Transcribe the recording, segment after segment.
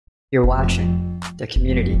You're watching The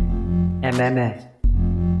Community MMA.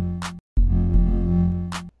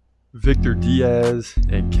 Victor Diaz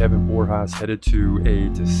and Kevin Borjas headed to a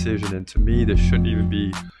decision, and to me, this shouldn't even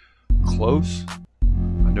be close.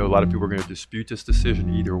 I know a lot of people are going to dispute this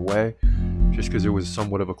decision either way, just because it was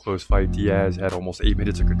somewhat of a close fight. Diaz had almost 8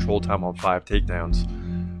 minutes of control time on 5 takedowns,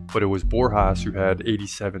 but it was Borjas who had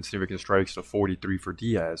 87 significant strikes to 43 for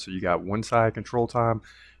Diaz. So you got one side control time,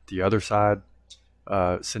 the other side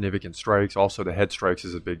significant strikes. Also, the head strikes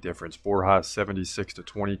is a big difference. Borjas 76 to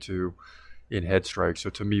 22 in head strikes. So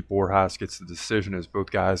to me, Borjas gets the decision as both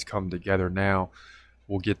guys come together now.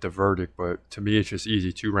 We'll get the verdict, but to me, it's just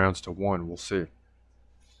easy. 2 rounds to 1. We'll see.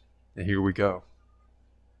 And here we go.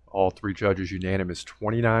 All 3 judges unanimous,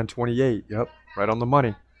 29-28. Yep, right on the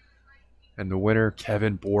money. And the winner,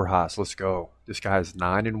 Kevin Borjas. Let's go. This guy's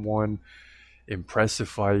 9-1. Impressive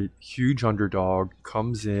fight. Huge underdog.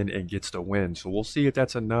 Comes in and gets the win. So we'll see if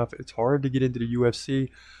that's enough. It's hard to get into the UFC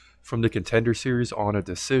from the Contender Series on a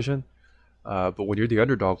decision. But when you're the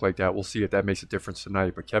underdog like that, we'll see if that makes a difference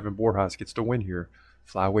tonight. But Kevin Borjas gets the win here.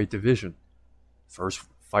 Flyweight division. First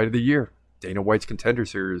fight of the year. Dana White's Contender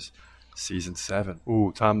Series. Season 7.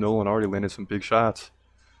 Ooh, Tom Nolan already landed some big shots.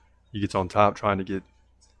 He gets on top trying to get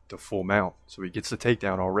the full mount. So he gets the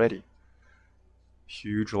takedown already.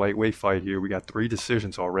 Huge lightweight fight here. We got 3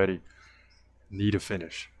 decisions already. Need a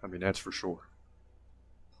finish. I mean, that's for sure.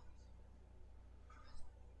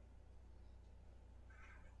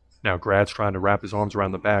 Now Grad's trying to wrap his arms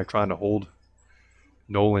around the back, trying to hold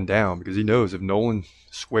Nolan down because he knows if Nolan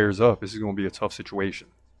squares up, this is going to be a tough situation.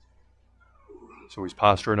 So he's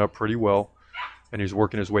posturing up pretty well, and he's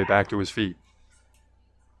working his way back to his feet.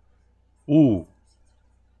 Ooh.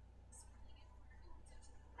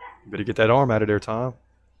 Better get that arm out of there, Tom.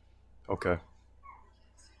 Okay.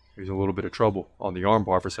 He's in a little bit of trouble on the arm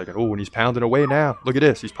bar for a second. Ooh, and he's pounding away now. Look at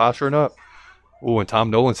this. He's posturing up. Ooh, and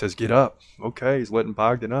Tom Nolan says, get up. Okay, he's letting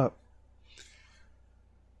Bogdan up.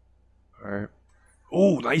 All right.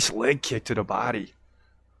 Ooh, nice leg kick to the body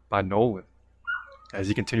by Nolan. As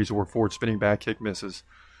he continues to work forward, spinning back kick misses.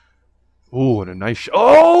 Ooh, and a nice shot.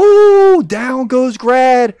 Oh, down goes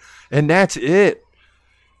Grad. And that's it.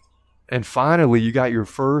 And finally, you got your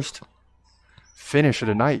first finish of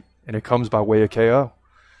the night. And it comes by way of KO.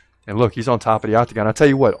 And look, he's on top of the octagon. I'll tell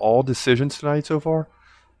you what, all decisions tonight so far.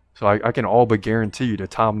 So I can all but guarantee you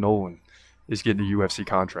that Tom Nolan is getting a UFC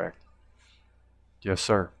contract. Yes,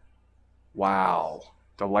 sir. Wow.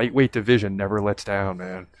 The lightweight division never lets down,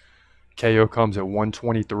 man. KO comes at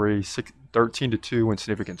 123, 13-2 in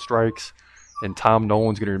significant strikes. And Tom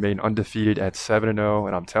Nolan's going to remain undefeated at 7-0.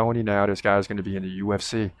 And I'm telling you now, this guy's going to be in the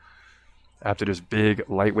UFC after this big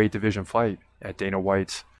lightweight division fight at Dana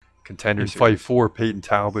White's Contender Series. In Fight 4, Peyton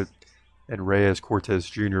Talbot and Reyes Cortez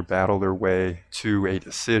Jr. battle their way to a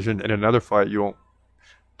decision. In another fight, you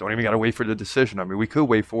don't even got to wait for the decision. I mean, we could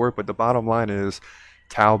wait for it, but the bottom line is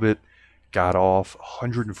Talbot got off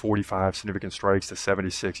 145 significant strikes to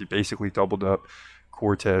 76. He basically doubled up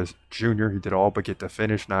Cortez Jr. He did all but get the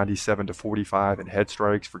finish, 97 to 45 in head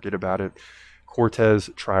strikes. Forget about it. Cortez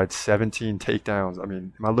tried 17 takedowns. I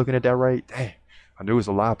mean, am I looking at that right? Dang, I knew it was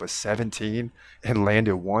a lot, but 17 and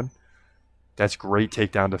landed 1. That's great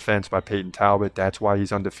takedown defense by Peyton Talbot. That's why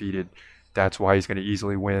he's undefeated. That's why he's going to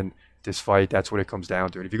easily win this fight. That's what it comes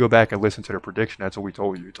down to. And if you go back and listen to the prediction, that's what we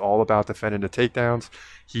told you. It's all about defending the takedowns.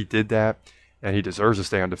 He did that, and he deserves to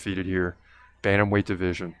stay undefeated here. Bantamweight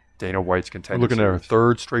division, Dana White's Contender Series. We're looking at our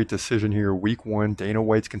third straight decision here, week 1, Dana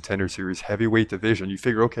White's Contender Series, heavyweight division. You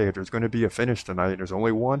figure, okay, if there's going to be a finish tonight and there's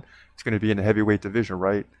only one, it's going to be in the heavyweight division,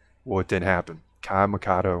 right? Well, it didn't happen. Kai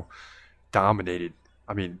Mikado dominated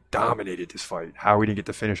this fight. How he didn't get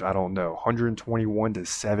the finish, I don't know. 121 to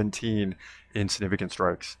 17 in significant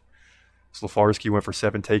strikes. Slafarsky went for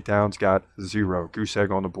 7 takedowns, got 0. Goose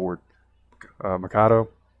egg on the board. Mikado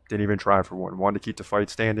didn't even try for one. Wanted to keep the fight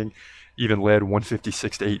standing. Even led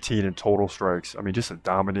 156 to 18 in total strikes. I mean, just a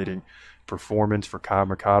dominating performance for Kai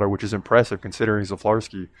Mikado, which is impressive considering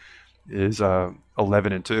Slafarsky is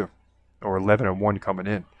 11-2 or 11-1 coming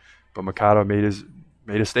in. But Mikado made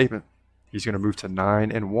a statement. He's going to move to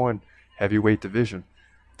 9-1 heavyweight division.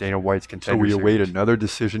 Dana White's Contender Series. So we await another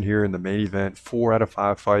decision here in the main event. 4 out of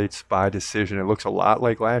 5 fights by decision. It looks a lot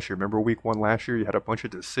like last year. Remember week 1 last year? You had a bunch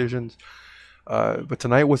of decisions. But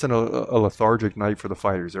tonight wasn't a lethargic night for the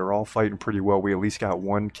fighters. They were all fighting pretty well. We at least got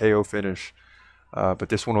 1 KO finish. But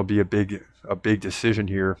this one will be a big decision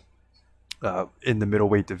here in the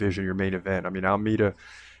middleweight division, your main event. I mean, Almeida,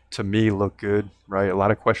 to me, looked good, right? A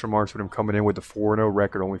lot of question marks with him coming in with the 4-0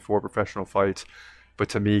 record, only 4 professional fights. But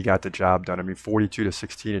to me, he got the job done. I mean, 42 to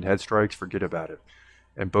 16 in head strikes, forget about it.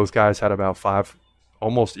 And both guys had about 5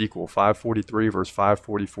 almost equal, 543 versus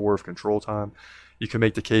 544 of control time. You can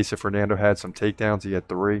make the case if Fernando had some takedowns, he had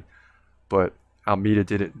 3, but Almeida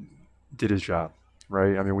did his job,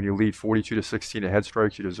 right? I mean, when you lead 42-16 at head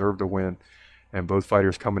strikes, you deserve to win. And both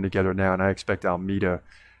fighters coming together now, and I expect Almeida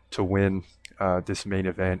to win this main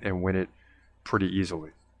event and win it pretty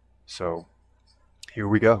easily. So here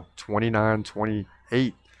we go, 29-28,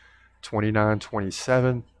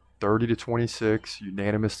 29-27, 30-26,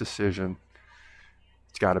 unanimous decision.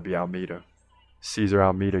 It's got to be Almeida. Cesar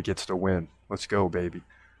Almeida gets the win. Let's go, baby.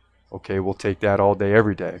 Okay, we'll take that all day,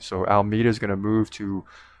 every day. So Almeida is going to move to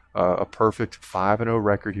a perfect 5-0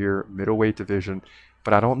 record here, middleweight division.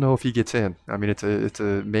 But I don't know if he gets in. I mean, it's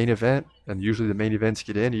a main event, and usually the main events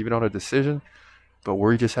get in, even on a decision. But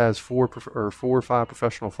where he just has 4 or 5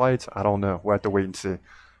 professional fights, I don't know. We'll have to wait and see.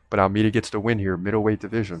 But Almeida gets the win here, middleweight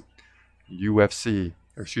division.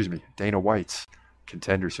 Dana White's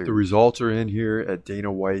Contender Series. The results are in here at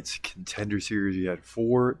Dana White's Contender Series. You had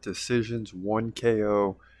 4 decisions, 1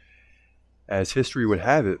 KO. As history would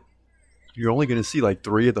have it, you're only going to see like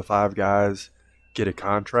 3 of the 5 guys get a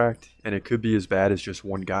contract, and it could be as bad as just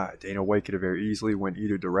one guy. Dana White could have very easily went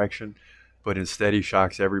either direction, but instead he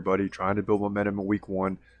shocks everybody, trying to build momentum in week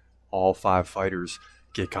 1. All 5 fighters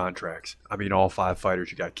get contracts. I mean, all 5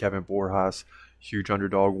 fighters. You got Kevin Borjas, huge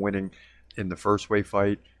underdog, winning in the first weight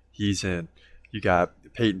fight. He's in. You got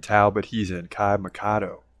Peyton Talbot. He's in. Kai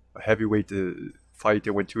Mikado, a heavyweight fight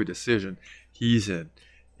that went to a decision. He's in.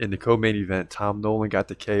 In the co-main event, Tom Nolan got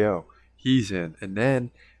the KO. He's in. And then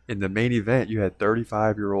in the main event, you had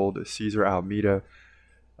 35-year-old Cesar Almeida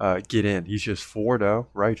get in. He's just 4-0,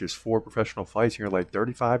 right? Just 4 professional fights. And you're like,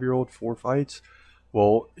 35-year-old, 4 fights?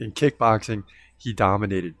 Well, in kickboxing, he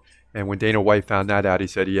dominated. And when Dana White found that out, he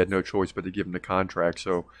said he had no choice but to give him the contract.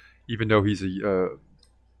 So even though he's a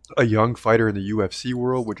young fighter in the UFC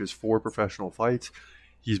world, which is 4 professional fights,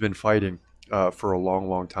 he's been fighting for a long,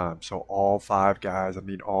 long time. So all 5 guys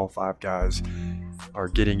are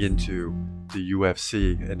getting into the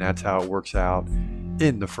UFC, and that's how it works out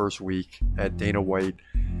in the first week at Dana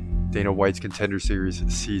White's Contender Series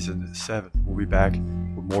Season 7. We'll be back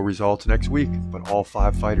with more results next week, but all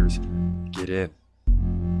 5 fighters get in.